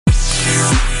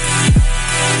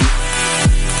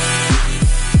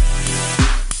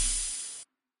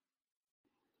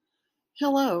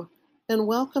Hello, and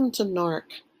welcome to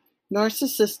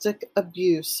Narcissistic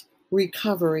Abuse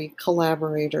Recovery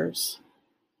Collaborators.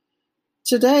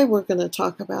 Today we're going to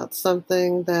talk about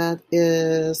something that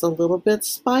is a little bit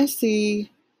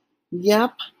spicy.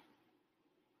 Yep,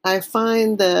 I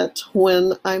find that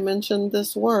when I mention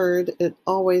this word, it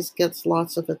always gets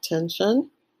lots of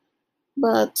attention,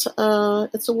 but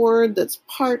it's a word that's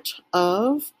part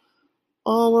of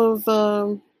all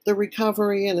of the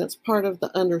recovery, and it's part of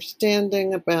the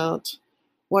understanding about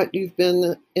what you've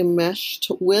been enmeshed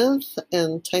with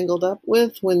and tangled up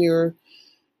with when you're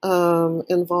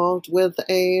involved with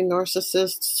a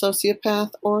narcissist,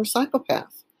 sociopath, or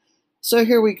psychopath. So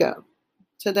here we go.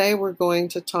 Today we're going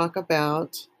to talk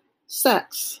about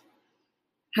sex,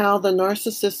 how the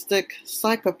narcissistic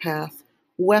psychopath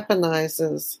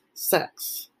weaponizes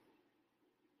sex.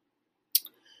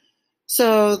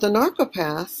 So the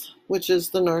narcopath, which is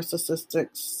the narcissistic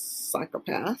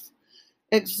psychopath,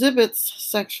 exhibits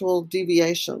sexual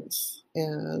deviations.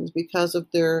 And because of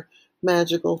their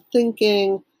magical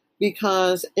thinking,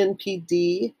 because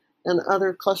NPD and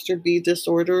other cluster B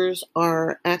disorders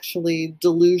are actually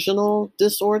delusional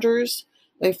disorders,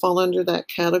 they fall under that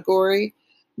category,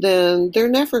 then they're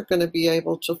never going to be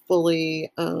able to fully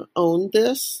own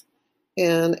this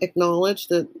and acknowledge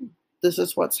that this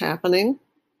is what's happening.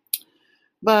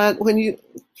 But when you've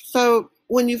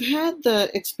had the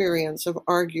experience of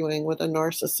arguing with a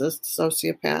narcissist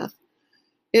sociopath,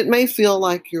 it may feel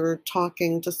like you're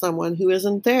talking to someone who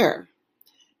isn't there.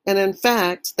 And in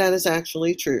fact, that is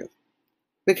actually true,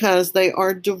 because they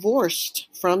are divorced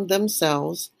from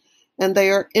themselves and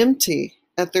they are empty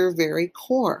at their very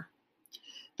core.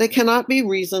 They cannot be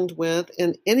reasoned with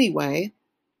in any way.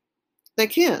 They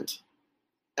can't.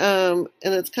 And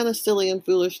it's kind of silly and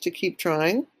foolish to keep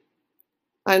trying.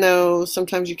 I know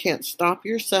sometimes you can't stop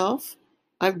yourself.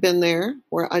 I've been there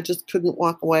where I just couldn't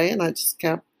walk away, and I just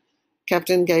kept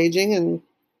engaging and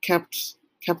kept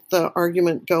the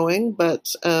argument going.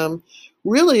 But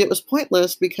really, it was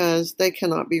pointless because they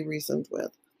cannot be reasoned with.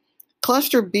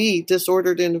 Cluster B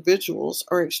disordered individuals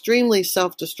are extremely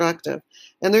self-destructive,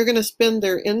 and they're going to spend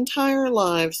their entire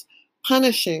lives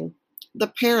punishing the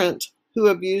parent who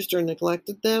abused or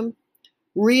neglected them,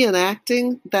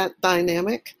 reenacting that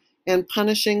dynamic, and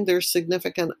punishing their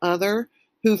significant other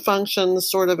who functions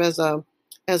sort of as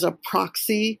a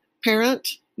proxy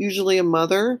parent, usually a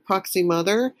mother, proxy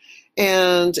mother,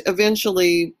 and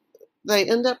eventually they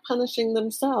end up punishing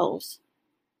themselves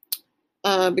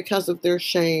because of their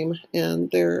shame and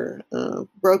their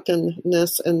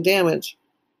brokenness and damage.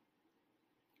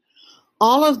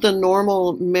 All of the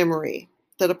normal memory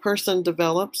that a person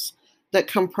develops that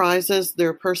comprises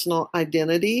their personal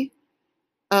identity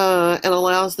and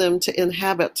allows them to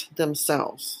inhabit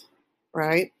themselves,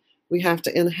 right? We have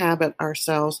to inhabit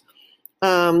ourselves.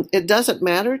 It doesn't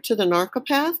matter to the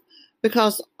narcopath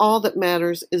because all that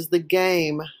matters is the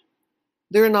game.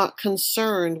 They're not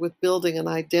concerned with building an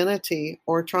identity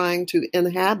or trying to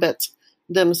inhabit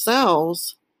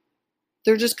themselves.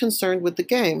 They're just concerned with the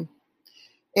game.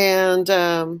 And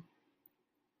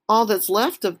all that's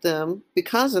left of them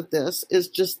because of this is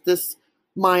just this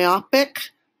myopic,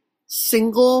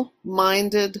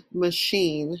 single-minded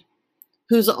machine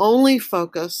whose only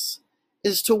focus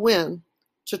is to win,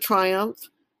 to triumph,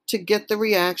 to get the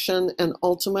reaction and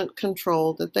ultimate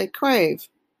control that they crave.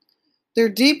 They're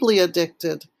deeply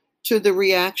addicted to the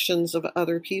reactions of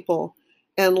other people,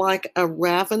 and like a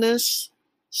ravenous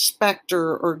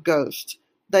specter or ghost,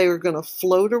 they are going to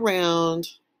float around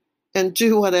and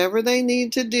do whatever they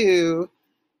need to do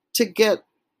to get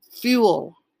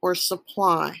fuel or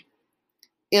supply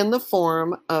in the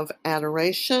form of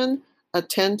adoration,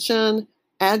 attention,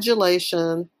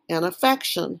 adulation, and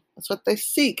affection. That's what they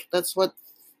seek. That's what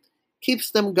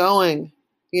keeps them going,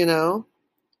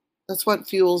 That's what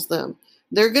fuels them.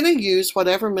 They're going to use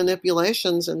whatever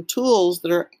manipulations and tools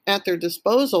that are at their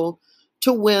disposal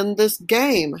to win this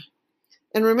game.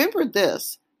 And remember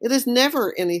this, it is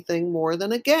never anything more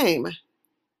than a game.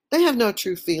 They have no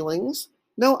true feelings,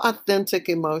 no authentic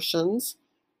emotions,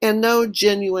 and no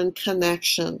genuine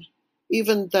connection,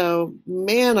 even though,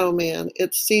 man, oh man,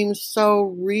 it seems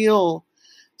so real.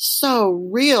 So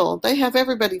real. They have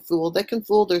everybody fooled. They can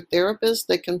fool their therapist.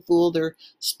 They can fool their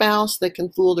spouse. They can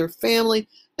fool their family.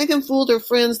 They can fool their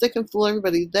friends. They can fool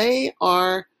everybody. They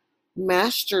are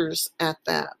masters at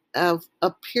that, of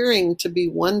appearing to be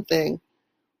one thing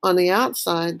on the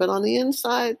outside, but on the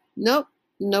inside, nope,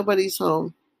 nobody's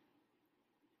home.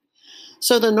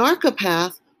 So the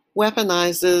narcopath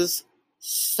weaponizes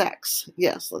sex.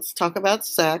 Yes, let's talk about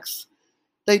sex.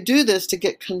 They do this to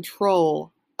get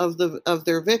control of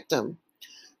their victim.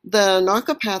 The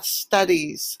narcopath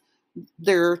studies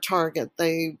their target.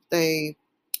 They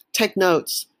take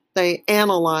notes. They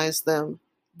analyze them.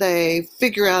 They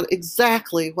figure out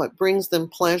exactly what brings them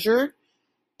pleasure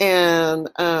and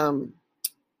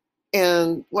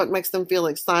what makes them feel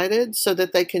excited so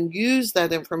that they can use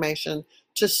that information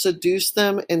to seduce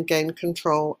them and gain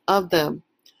control of them.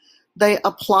 They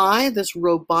apply this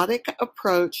robotic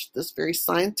approach, this very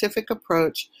scientific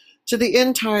approach, to the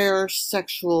entire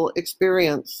sexual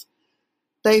experience.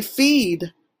 They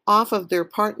feed off of their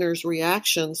partner's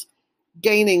reactions,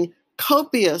 gaining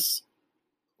copious,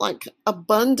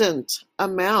 abundant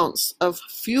amounts of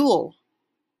fuel.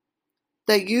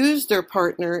 They use their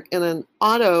partner in an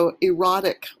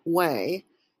autoerotic way,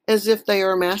 as if they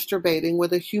are masturbating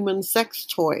with a human sex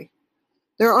toy.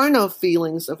 There are no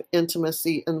feelings of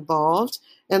intimacy involved,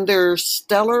 and their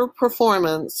stellar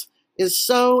performance is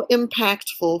so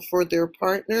impactful for their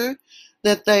partner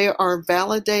that they are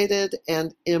validated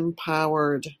and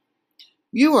empowered.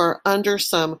 You are under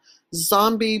some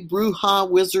zombie bruja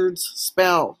wizard's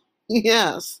spell.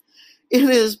 Yes, it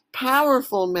is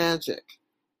powerful magic,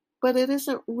 but it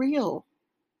isn't real.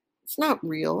 It's not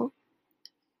real.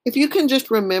 If you can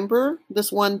just remember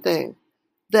this one thing,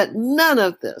 that none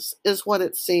of this is what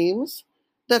it seems,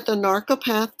 that the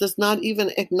narcopath does not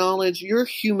even acknowledge your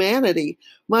humanity,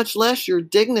 much less your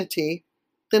dignity,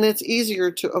 then it's easier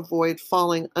to avoid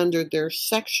falling under their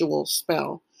sexual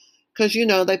spell. Because,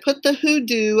 they put the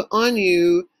hoodoo on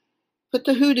you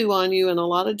in a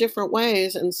lot of different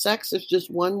ways, and sex is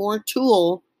just one more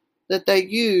tool that they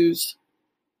use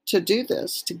to do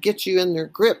this, to get you in their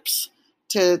grips,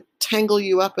 to tangle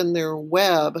you up in their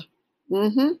web.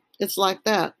 It's like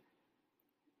that.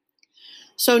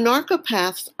 So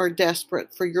narcopaths are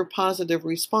desperate for your positive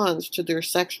response to their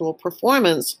sexual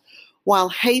performance while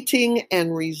hating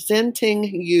and resenting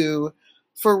you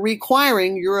for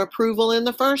requiring your approval in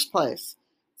the first place.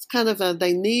 It's kind of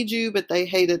they need you, but they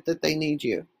hate it that they need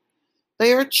you.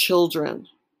 They are children.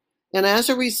 And as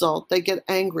a result, they get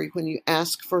angry when you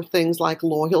ask for things like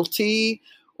loyalty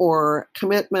or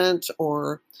commitment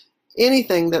or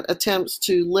anything that attempts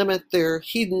to limit their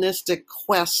hedonistic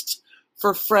quest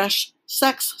for fresh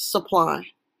sex supply.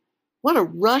 What a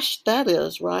rush that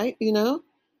is, right?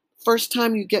 First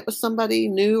time you get with somebody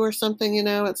new or something,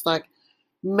 it's like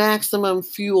maximum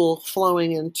fuel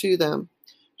flowing into them.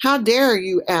 How dare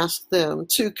you ask them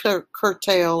to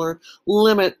curtail or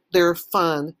limit their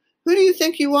fun? Who do you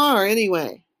think you are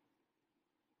anyway?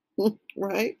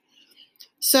 Right?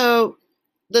 So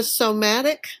the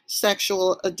somatic,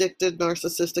 sexual, addicted,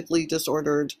 narcissistically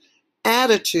disordered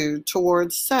attitude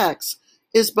towards sex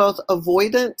is both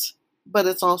avoidant, but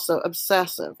it's also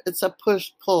obsessive. It's a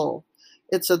push-pull.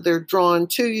 They're drawn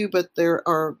to you, but they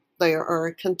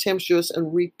are contemptuous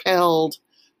and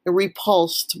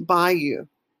repulsed by you,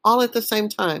 all at the same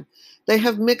time. They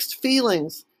have mixed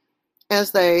feelings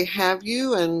as they have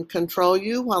you and control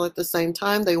you, while at the same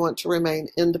time they want to remain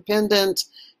independent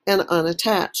and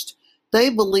unattached. They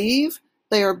believe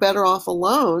they are better off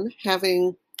alone,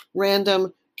 having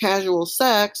random casual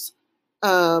sex,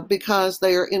 because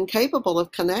they are incapable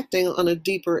of connecting on a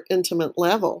deeper, intimate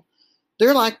level.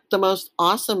 They're like the most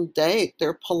awesome date.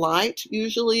 They're polite,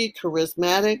 usually,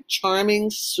 charismatic,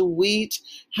 charming, sweet,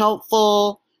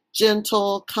 helpful,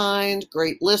 gentle, kind,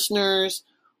 great listeners.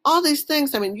 All these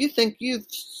things. You think you've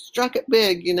struck it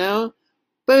big,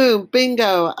 Boom,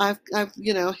 bingo. I've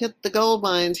hit the gold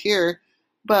mines here.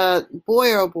 But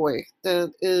boy, oh boy,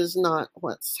 that is not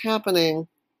what's happening.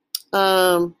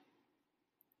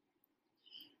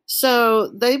 So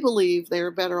they believe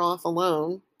they're better off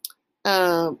alone.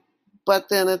 But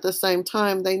then at the same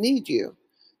time, they need you.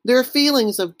 Their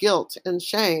feelings of guilt and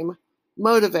shame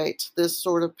motivate this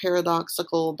sort of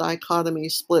paradoxical dichotomy,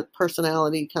 split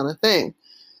personality kind of thing.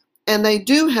 And they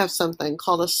do have something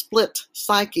called a split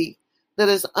psyche that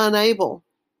is unable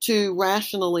to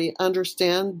rationally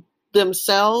understand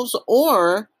themselves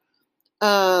or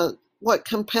what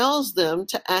compels them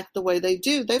to act the way they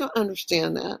do. They don't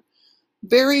understand that.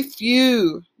 Very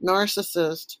few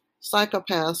narcissists,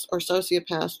 psychopaths, or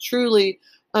sociopaths truly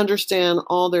understand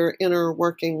all their inner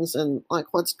workings and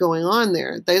what's going on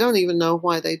there. They don't even know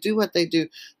why they do what they do.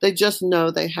 They just know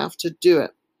they have to do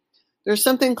it. There's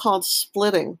something called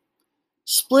splitting.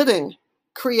 Splitting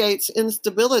creates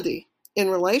instability in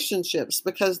relationships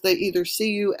because they either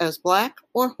see you as black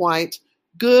or white,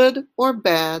 good or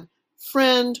bad,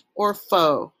 friend or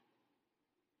foe.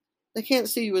 They can't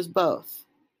see you as both.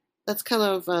 That's kind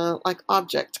of like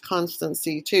object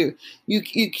constancy too.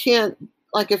 You can't,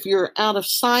 if you're out of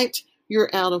sight,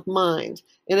 you're out of mind.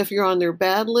 And if you're on their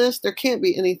bad list, there can't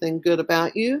be anything good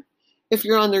about you. if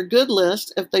you're on their good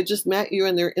list, if they just met you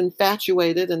and they're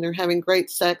infatuated and they're having great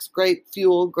sex, great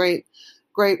fuel, great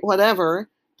whatever,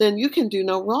 then you can do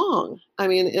no wrong. I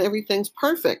mean, everything's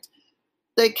perfect.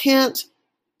 They can't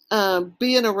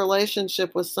be in a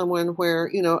relationship with someone where,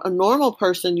 a normal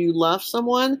person, you love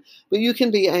someone, but you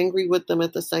can be angry with them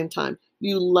at the same time.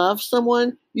 You love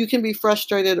someone, you can be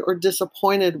frustrated or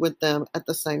disappointed with them at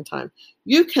the same time.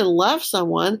 You can love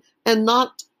someone and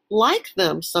not like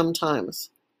them sometimes.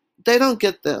 They don't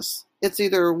get this. It's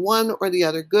either one or the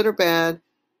other, good or bad,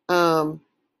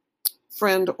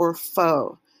 friend or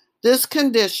foe. This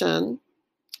condition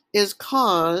is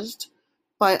caused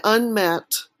by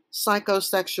unmet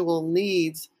psychosexual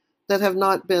needs that have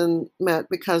not been met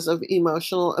because of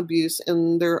emotional abuse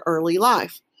in their early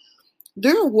life.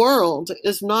 Their world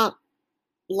is not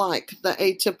like the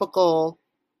atypical,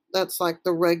 that's like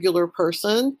the regular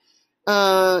person.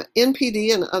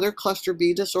 NPD and other cluster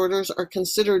B disorders are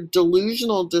considered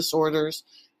delusional disorders,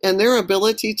 and their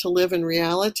ability to live in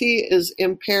reality is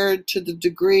impaired to the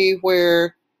degree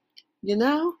where,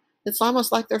 it's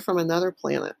almost like they're from another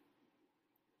planet.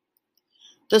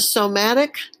 The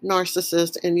somatic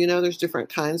narcissist, and there's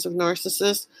different kinds of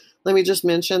narcissists. Let me just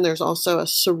mention there's also a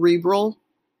cerebral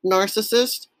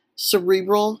narcissist,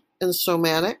 cerebral and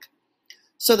somatic.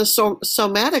 So the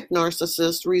somatic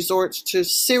narcissist resorts to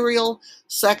serial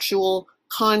sexual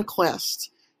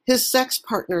conquest. His sex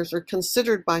partners are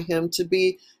considered by him to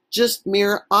be just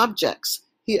mere objects.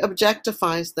 He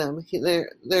objectifies them.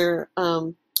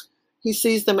 He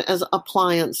sees them as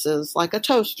appliances, like a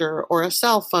toaster or a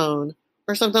cell phone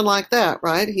or something like that,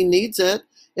 right? He needs it.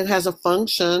 It has a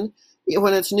function.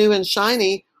 When it's new and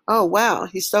shiny, oh, wow,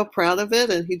 he's so proud of it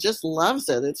and he just loves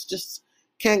it. It's just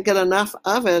can't get enough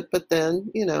of it. But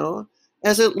then,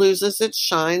 as it loses its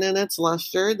shine and its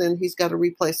luster, then he's got to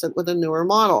replace it with a newer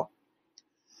model.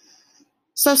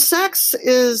 So sex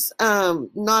is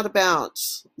not about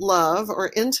love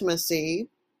or intimacy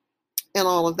and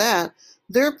all of that.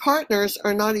 Their partners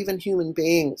are not even human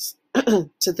beings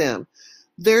to them.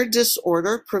 Their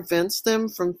disorder prevents them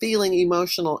from feeling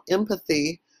emotional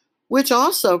empathy, which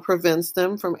also prevents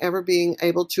them from ever being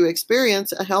able to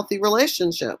experience a healthy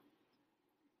relationship.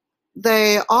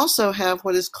 They also have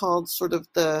what is called sort of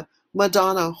the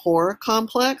Madonna whore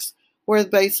complex, where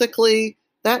basically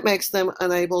that makes them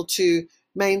unable to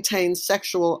maintain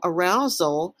sexual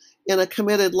arousal in a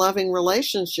committed, loving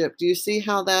relationship. Do you see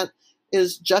how that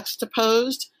is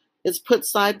juxtaposed? It's put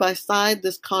side by side,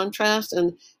 this contrast,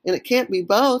 and it can't be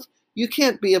both. You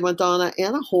can't be a Madonna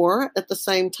and a whore at the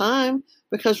same time,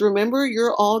 because remember,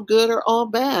 you're all good or all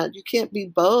bad. You can't be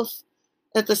both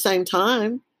at the same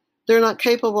time. They're not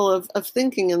capable of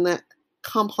thinking in that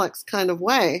complex kind of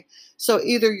way. So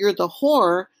either you're the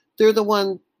whore, you're the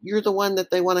one that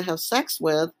they want to have sex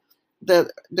with,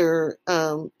 that they're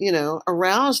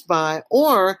aroused by,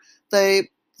 or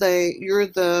you're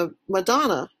the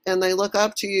Madonna and they look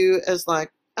up to you as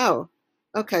like, oh,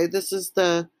 okay, this is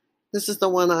the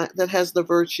one that has the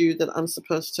virtue that I'm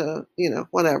supposed to,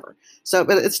 whatever. So,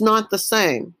 but it's not the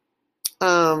same.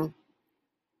 So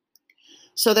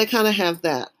they kind of have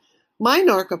that. My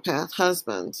narcopath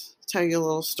husband, tell you a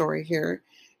little story here.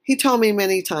 He told me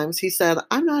many times, he said,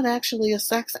 I'm not actually a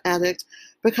sex addict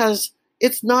because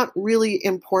it's not really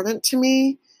important to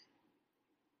me.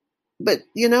 But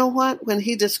you know what? When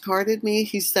he discarded me,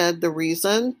 he said the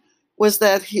reason was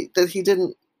that he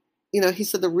didn't, he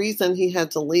said the reason he had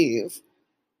to leave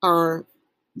our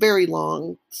very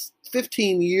long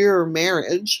 15-year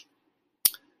marriage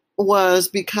was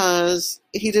because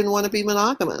he didn't want to be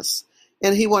monogamous.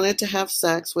 And he wanted to have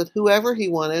sex with whoever he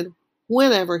wanted,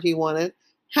 whenever he wanted,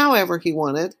 however he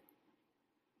wanted,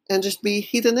 and just be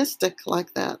hedonistic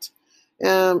like that.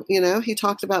 He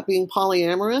talked about being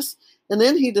polyamorous, and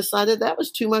then he decided that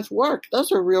was too much work.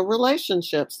 Those are real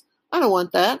relationships. I don't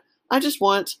want that. I just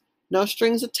want no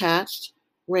strings attached,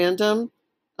 random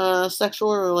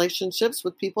sexual relationships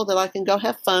with people that I can go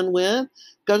have fun with,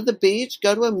 go to the beach,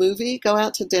 go to a movie, go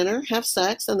out to dinner, have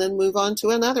sex, and then move on to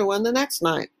another one the next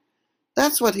night.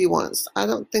 That's what he wants. I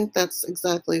don't think that's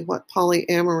exactly what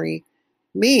polyamory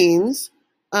means.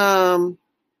 So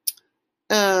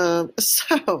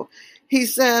he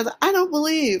said, I don't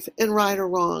believe in right or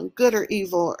wrong, good or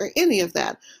evil, or any of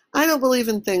that. I don't believe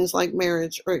in things like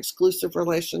marriage or exclusive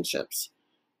relationships.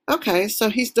 Okay, so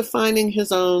he's defining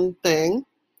his own thing.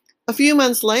 A few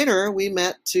months later, we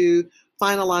met to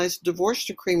finalize divorce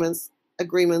agreements,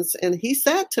 and he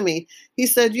said to me, he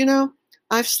said,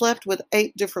 I've slept with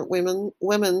 8 different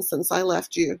women since I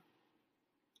left you.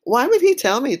 Why would he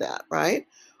tell me that, right?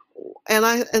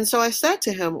 And so I said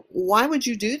to him, why would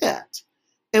you do that?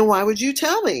 And why would you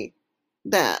tell me?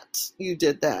 that you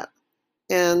did that.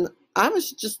 And I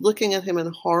was just looking at him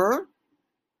in horror,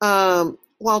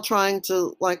 while trying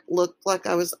to look like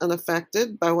I was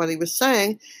unaffected by what he was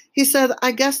saying. He said,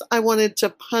 "I guess I wanted to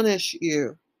punish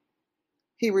you,"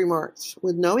 he remarked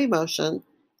with no emotion.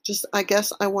 "Just, I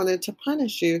guess I wanted to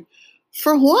punish you."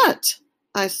 "For what?"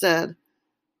 I said.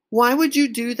 "Why would you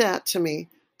do that to me?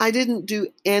 I didn't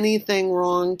do anything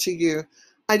wrong to you.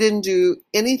 I didn't do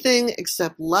anything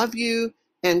except love you,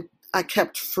 and I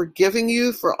kept forgiving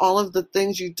you for all of the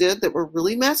things you did that were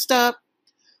really messed up.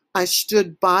 I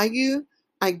stood by you.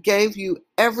 I gave you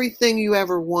everything you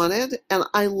ever wanted, and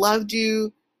I loved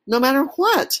you no matter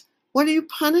what. What are you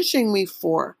punishing me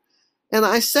for?" And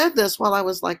I said this while I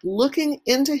was looking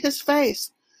into his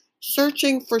face,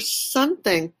 searching for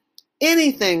something,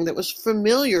 anything that was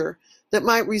familiar, that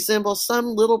might resemble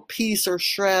some little piece or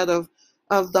shred of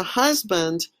the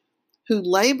husband who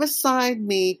lay beside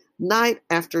me night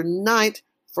after night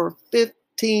for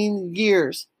 15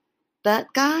 years.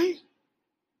 That guy,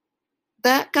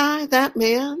 that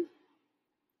man,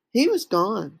 he was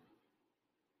gone.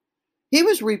 He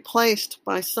was replaced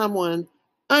by someone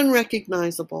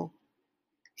unrecognizable.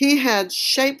 He had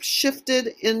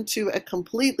shape-shifted into a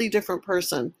completely different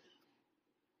person.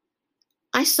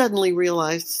 I suddenly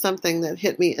realized something that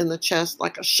hit me in the chest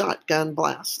like a shotgun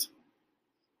blast.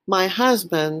 My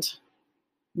husband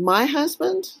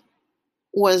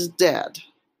was dead.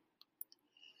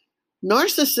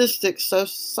 Narcissistic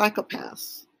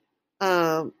psychopaths,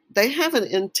 they have an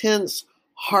intense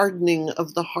hardening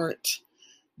of the heart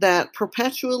that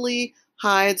perpetually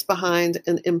hides behind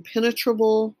an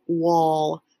impenetrable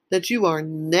wall that you are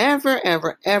never,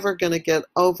 ever, ever going to get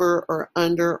over or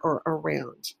under or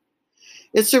around.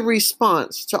 It's a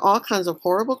response to all kinds of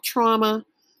horrible trauma,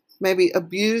 maybe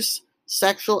abuse,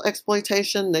 sexual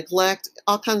exploitation, neglect,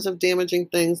 all kinds of damaging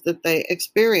things that they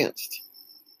experienced.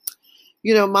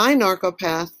 My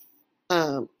narcopath,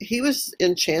 he was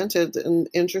enchanted and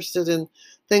interested in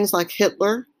things like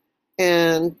Hitler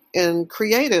and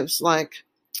creatives like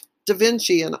Da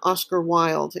Vinci and Oscar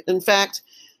Wilde. In fact,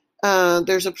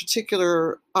 there's a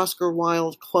particular Oscar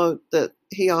Wilde quote that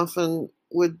he often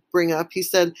would bring up. He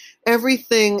said,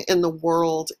 "Everything in the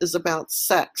world is about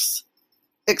sex,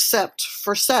 except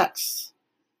for sex.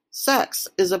 Sex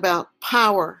is about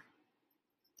power."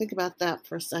 Think about that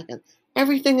for a second.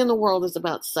 Everything in the world is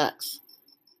about sex,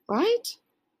 right?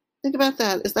 Think about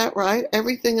that. Is that right?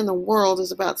 Everything in the world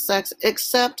is about sex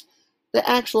except the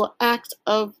actual act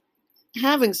of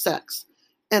having sex.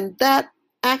 And that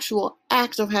actual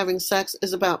act of having sex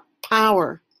is about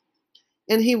power.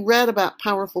 And he read about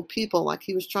powerful people, like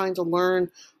he was trying to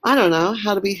learn, I don't know,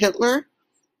 how to be Hitler,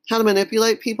 how to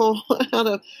manipulate people, how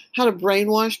to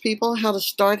brainwash people, how to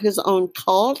start his own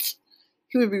cult.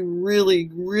 He would be really,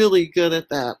 really good at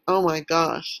that. Oh my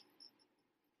gosh.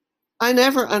 I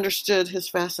never understood his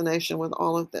fascination with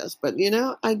all of this, but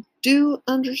I do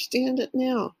understand it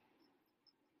now.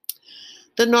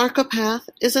 The narcopath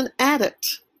is an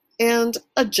addict and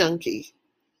a junkie.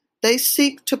 They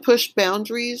seek to push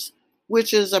boundaries,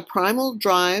 which is a primal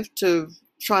drive to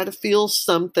try to feel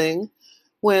something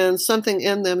when something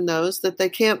in them knows that they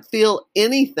can't feel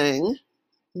anything.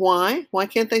 Why? Why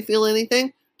can't they feel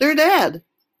anything? They're dead.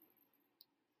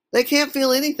 They can't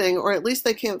feel anything, or at least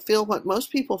they can't feel what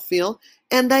most people feel,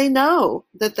 and they know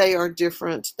that they are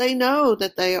different. They know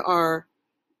that they are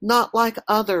not like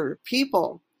other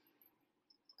people.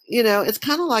 It's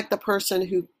kind of like the person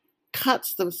who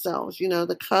cuts themselves,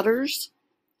 the cutters.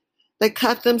 They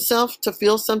cut themselves to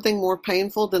feel something more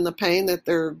painful than the pain that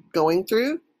they're going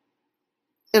through.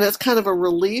 And it's kind of a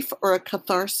relief or a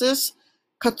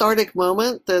cathartic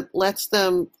moment that lets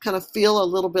them kind of feel a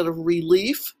little bit of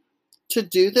relief to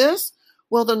do this.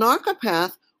 Well, the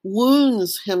narcopath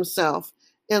wounds himself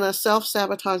in a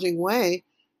self-sabotaging way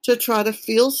to try to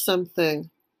feel something.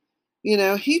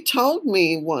 He told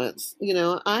me once,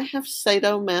 I have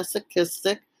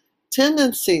sadomasochistic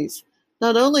tendencies.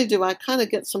 Not only do I kind of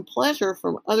get some pleasure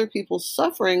from other people's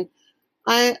suffering,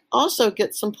 I also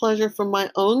get some pleasure from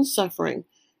my own suffering.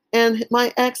 And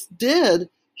my ex did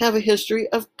have a history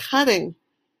of cutting.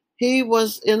 He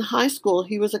was in high school.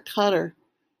 He was a cutter.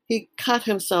 He cut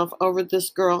himself over this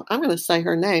girl. I'm going to say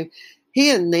her name.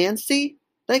 He and Nancy,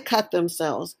 they cut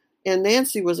themselves. And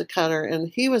Nancy was a cutter,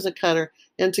 and he was a cutter.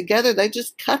 And together they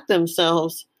just cut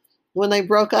themselves. When they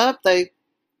broke up, they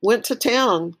went to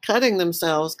town cutting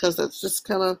themselves because it's just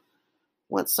kind of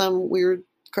what some weird,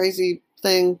 crazy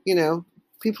thing,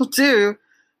 people do.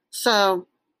 So,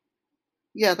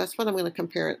 yeah, that's what I'm going to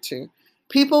compare it to.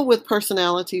 People with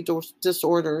personality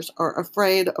disorders are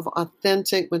afraid of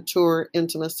authentic, mature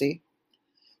intimacy.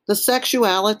 The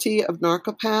sexuality of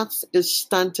narcopaths is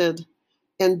stunted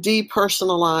and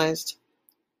depersonalized.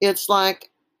 It's like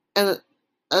a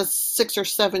 6 or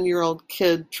 7-year-old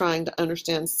kid trying to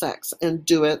understand sex and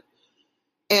do it.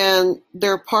 And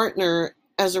their partner,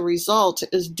 as a result,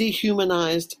 is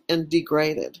dehumanized and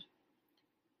degraded.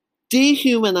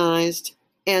 Dehumanized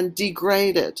and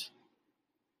degraded.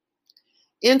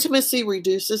 Intimacy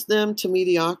reduces them to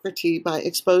mediocrity by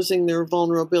exposing their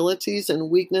vulnerabilities and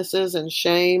weaknesses and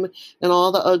shame and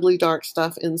all the ugly, dark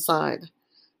stuff inside.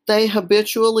 They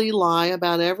habitually lie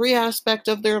about every aspect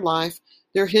of their life,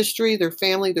 their history, their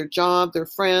family, their job, their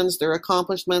friends, their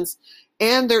accomplishments,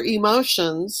 and their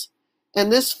emotions.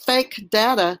 And this fake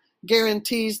data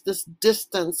guarantees this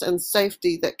distance and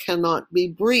safety that cannot be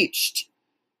breached.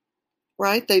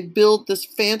 Right? They build this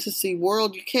fantasy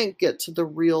world. You can't get to the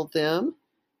real them.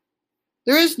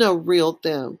 There is no real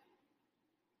them.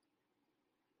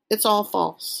 It's all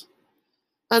false.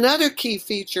 Another key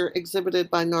feature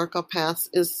exhibited by narcopaths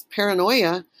is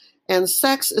paranoia, and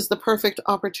sex is the perfect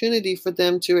opportunity for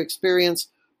them to experience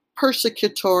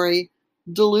persecutory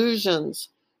delusions.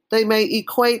 They may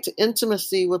equate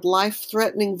intimacy with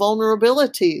life-threatening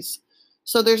vulnerabilities.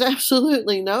 So there's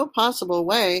absolutely no possible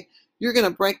way you're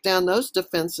going to break down those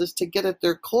defenses to get at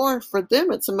their core. For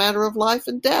them, it's a matter of life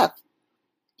and death.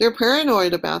 They're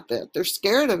paranoid about that. They're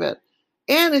scared of it.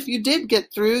 And if you did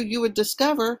get through, you would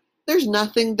discover there's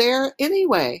nothing there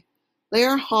anyway. They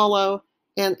are hollow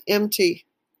and empty.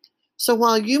 So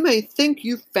while you may think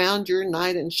you've found your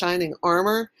knight in shining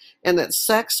armor and that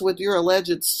sex with your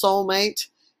alleged soulmate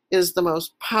is the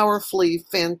most powerfully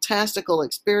fantastical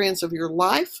experience of your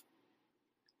life,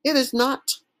 it is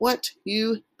not what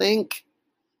you think.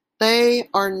 They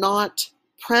are not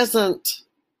present.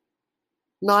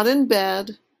 Not in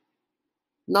bed,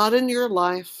 not in your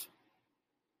life,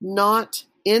 not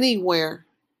anywhere.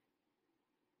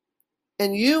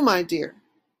 And you, my dear,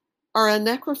 are a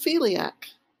necrophiliac.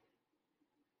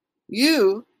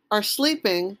 You are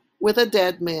sleeping with a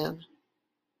dead man,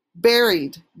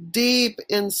 buried deep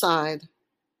inside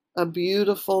a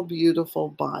beautiful, beautiful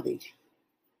body.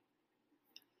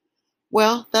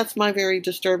 Well, that's my very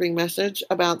disturbing message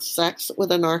about sex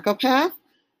with a narcopath.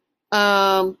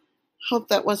 Hope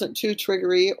that wasn't too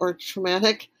triggery or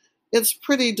traumatic. It's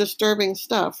pretty disturbing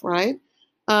stuff, right?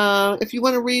 If you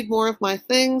want to read more of my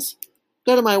things,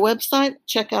 go to my website,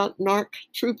 check out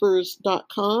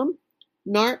narctroopers.com,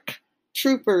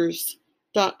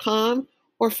 narctroopers.com,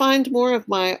 or find more of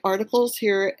my articles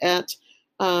here at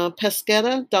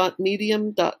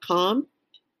pesqueta.medium.com,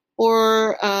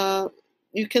 or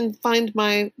you can find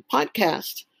my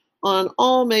podcast on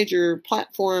all major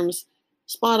platforms,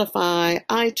 Spotify,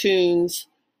 iTunes,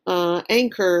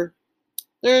 Anchor.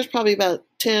 There's probably about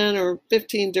 10 or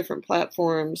 15 different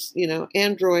platforms,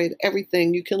 Android,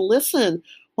 everything. You can listen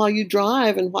while you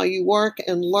drive and while you work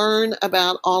and learn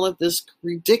about all of this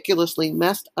ridiculously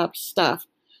messed up stuff.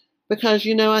 Because,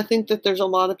 I think that there's a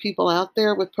lot of people out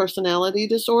there with personality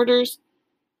disorders.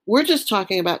 We're just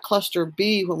talking about cluster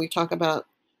B when we talk about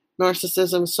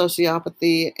narcissism,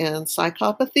 sociopathy, and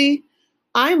psychopathy.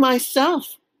 I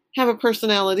myself have a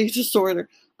personality disorder.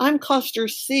 I'm cluster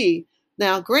C.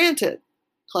 Now, granted,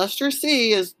 cluster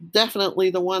C is definitely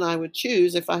the one I would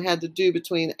choose if I had to do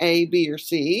between A, B, or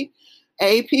C.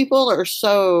 A people are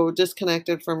so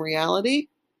disconnected from reality.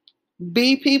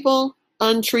 B people,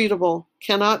 untreatable,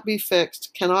 cannot be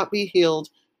fixed, cannot be healed.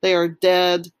 They are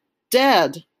dead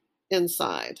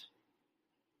inside.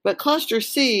 But cluster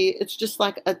C, it's just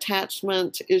like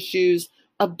attachment issues,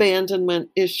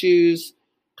 abandonment issues,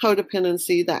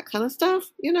 codependency, that kind of stuff,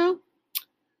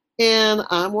 And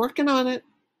I'm working on it.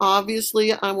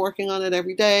 Obviously, I'm working on it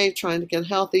every day, trying to get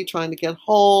healthy, trying to get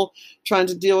whole, trying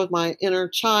to deal with my inner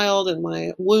child and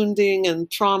my wounding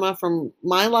and trauma from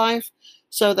my life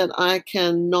so that I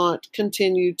can not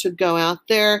continue to go out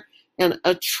there and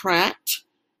attract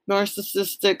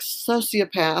narcissistic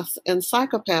sociopaths and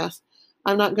psychopaths.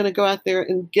 I'm not going to go out there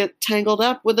and get tangled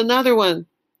up with another one,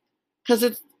 because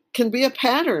it can be a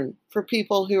pattern for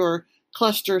people who are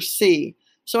cluster C.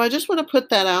 So I just want to put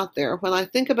that out there. When I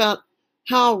think about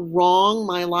how wrong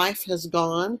my life has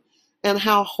gone and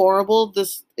how horrible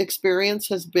this experience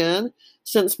has been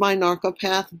since my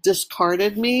narcopath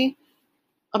discarded me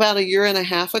about 1.5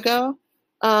 years ago,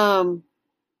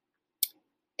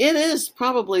 it is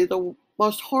probably the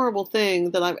most horrible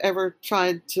thing that I've ever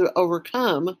tried to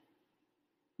overcome.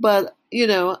 But,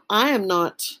 I am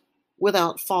not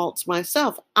without faults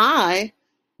myself. I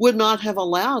would not have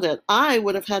allowed it. I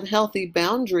would have had healthy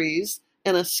boundaries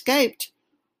and escaped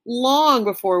long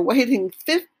before waiting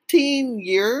 15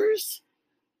 years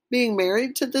being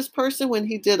married to this person when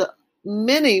he did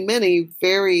many, many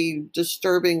very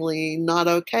disturbingly not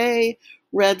okay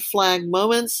red flag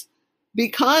moments.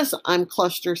 Because I'm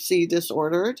cluster C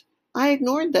disordered, I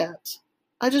ignored that.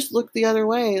 I just looked the other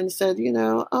way and said,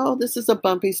 oh, this is a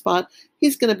bumpy spot.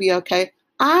 He's going to be okay.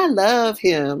 I love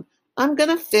him. I'm going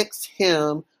to fix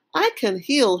him. I can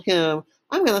heal him.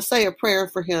 I'm going to say a prayer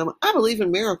for him. I believe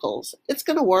in miracles. It's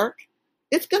going to work.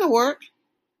 It's going to work.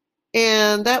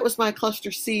 And that was my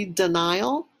cluster C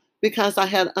denial, because I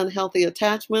had unhealthy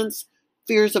attachments,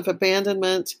 fears of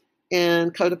abandonment,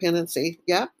 and codependency.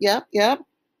 Yep.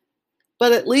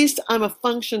 But at least I'm a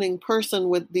functioning person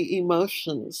with the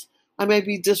emotions. I may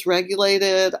be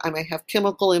dysregulated. I may have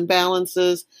chemical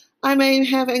imbalances. I may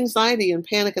have anxiety and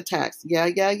panic attacks.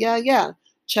 Yeah.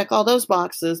 Check all those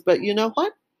boxes. But you know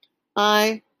what?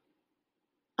 I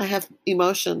have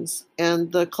emotions.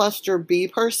 And the cluster B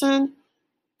person,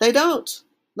 they don't.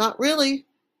 Not really.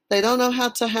 They don't know how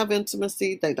to have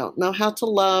intimacy. They don't know how to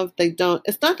love.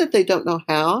 It's not that they don't know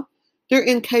how. They're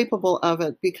incapable of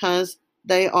it, because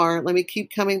they are, let me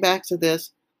keep coming back to this,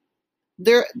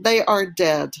 they are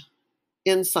dead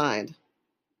inside.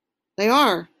 They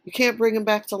are. You can't bring them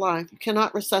back to life. You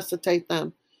cannot resuscitate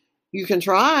them. You can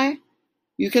try.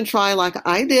 You can try like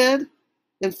I did.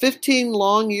 And 15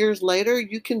 long years later,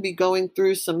 you can be going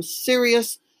through some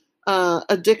serious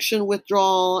addiction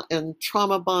withdrawal and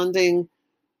trauma bonding,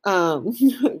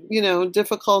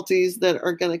 difficulties that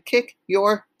are going to kick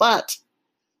your butt.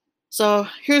 So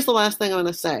here's the last thing I'm going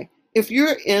to say. If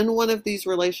you're in one of these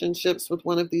relationships with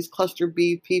one of these cluster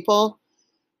B people,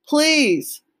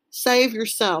 please save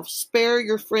yourself. Spare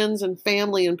your friends and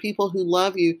family and people who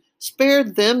love you. Spare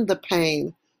them the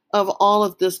pain of all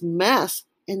of this mess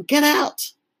and get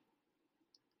out.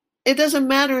 It doesn't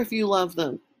matter if you love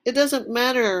them. It doesn't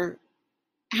matter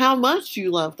how much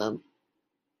you love them.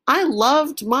 I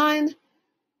loved mine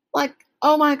like,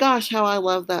 oh my gosh, how I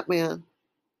love that man.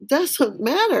 Doesn't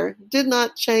matter. Did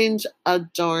not change a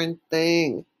darn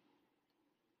thing.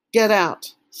 Get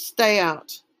out. Stay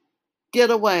out. Get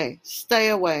away. Stay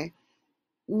away.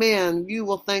 Man, you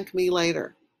will thank me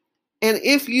later. And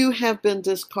if you have been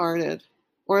discarded,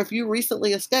 or if you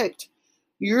recently escaped,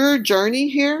 your journey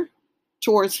here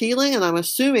towards healing, and I'm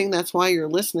assuming that's why you're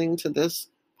listening to this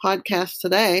podcast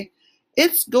today,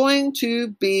 it's going to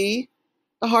be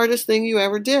the hardest thing you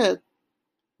ever did.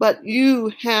 But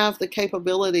you have the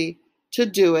capability to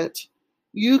do it.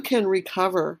 You can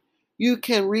recover. You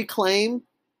can reclaim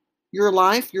your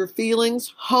life, your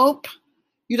feelings, hope.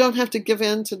 You don't have to give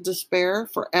in to despair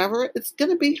forever. It's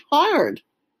going to be hard.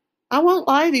 I won't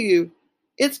lie to you.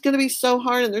 It's going to be so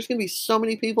hard, and there's going to be so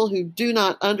many people who do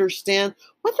not understand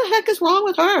what the heck is wrong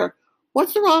with her.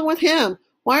 What's wrong with him?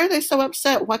 Why are they so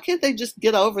upset? Why can't they just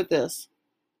get over this?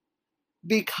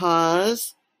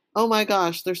 Because, oh my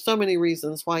gosh, there's so many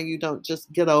reasons why you don't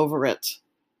just get over it.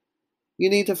 You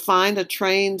need to find a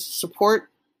trained support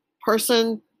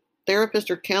person, therapist,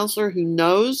 or counselor who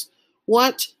knows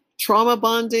what trauma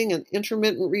bonding and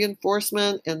intermittent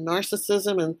reinforcement and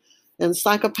narcissism and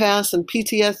psychopaths and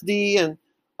PTSD and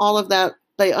all of that.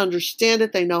 They understand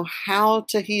it. They know how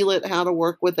to heal it, how to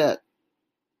work with it.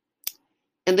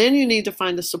 And then you need to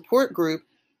find a support group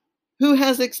who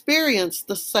has experienced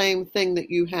the same thing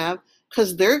that you have,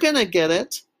 because they're going to get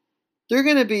it. They're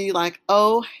going to be like,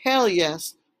 oh, hell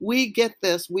yes, we get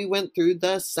this. We went through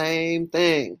the same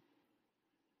thing.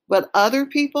 But other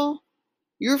people,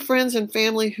 your friends and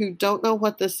family who don't know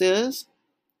what this is,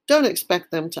 don't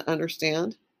expect them to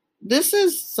understand. This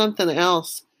is something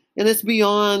else, and it's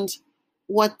beyond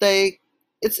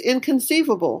it's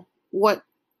inconceivable what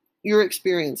you're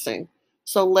experiencing.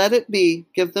 So let it be.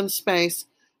 Give them space.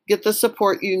 Get the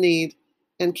support you need,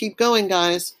 and keep going,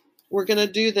 guys. We're going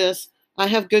to do this. I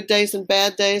have good days and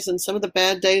bad days, and some of the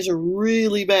bad days are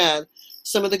really bad.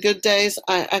 Some of the good days,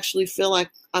 I actually feel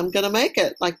like I'm going to make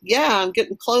it. Like, yeah, I'm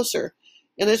getting closer.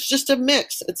 And it's just a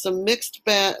mix. It's a mixed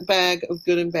bag of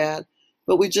good and bad.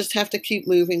 But we just have to keep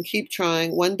moving, keep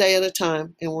trying, one day at a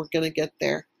time, and we're going to get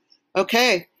there.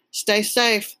 Okay, stay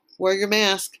safe. Wear your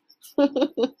mask.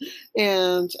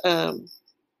 And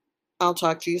I'll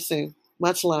talk to you soon.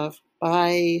 Much love.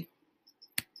 Bye.